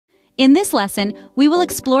In this lesson, we will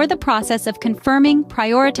explore the process of confirming,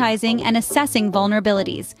 prioritizing, and assessing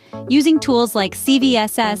vulnerabilities, using tools like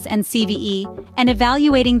CVSS and CVE, and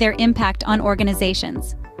evaluating their impact on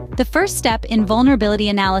organizations. The first step in vulnerability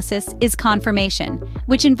analysis is confirmation,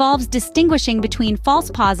 which involves distinguishing between false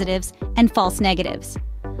positives and false negatives.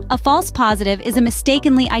 A false positive is a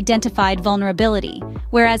mistakenly identified vulnerability,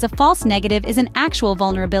 whereas a false negative is an actual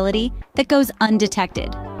vulnerability that goes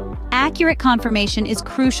undetected. Accurate confirmation is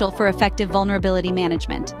crucial for effective vulnerability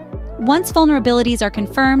management. Once vulnerabilities are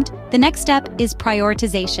confirmed, the next step is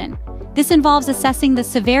prioritization. This involves assessing the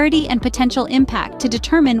severity and potential impact to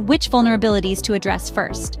determine which vulnerabilities to address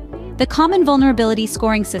first. The Common Vulnerability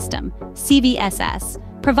Scoring System, CVSS,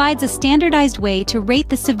 provides a standardized way to rate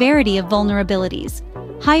the severity of vulnerabilities.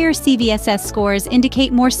 Higher CVSS scores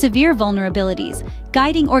indicate more severe vulnerabilities,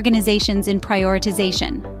 guiding organizations in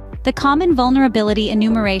prioritization. The Common Vulnerability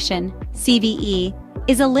Enumeration, CVE,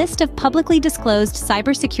 is a list of publicly disclosed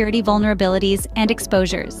cybersecurity vulnerabilities and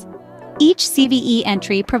exposures. Each CVE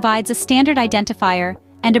entry provides a standard identifier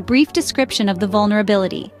and a brief description of the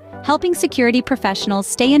vulnerability, helping security professionals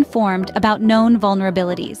stay informed about known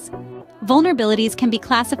vulnerabilities. Vulnerabilities can be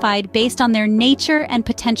classified based on their nature and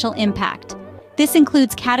potential impact. This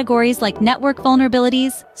includes categories like network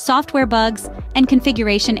vulnerabilities, software bugs, and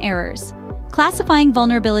configuration errors. Classifying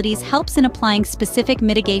vulnerabilities helps in applying specific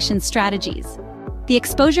mitigation strategies. The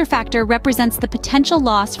exposure factor represents the potential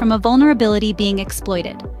loss from a vulnerability being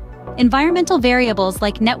exploited. Environmental variables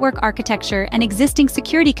like network architecture and existing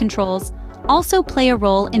security controls also play a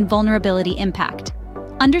role in vulnerability impact.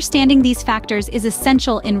 Understanding these factors is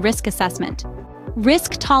essential in risk assessment.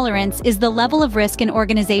 Risk tolerance is the level of risk an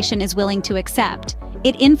organization is willing to accept.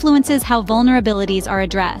 It influences how vulnerabilities are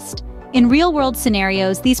addressed. In real-world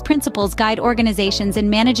scenarios, these principles guide organizations in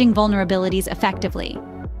managing vulnerabilities effectively.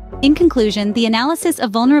 In conclusion, the analysis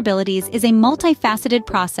of vulnerabilities is a multifaceted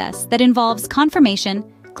process that involves confirmation,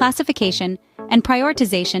 classification, and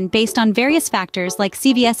prioritization based on various factors like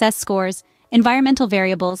CVSS scores, environmental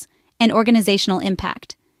variables, and organizational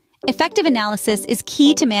impact. Effective analysis is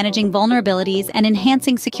key to managing vulnerabilities and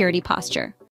enhancing security posture.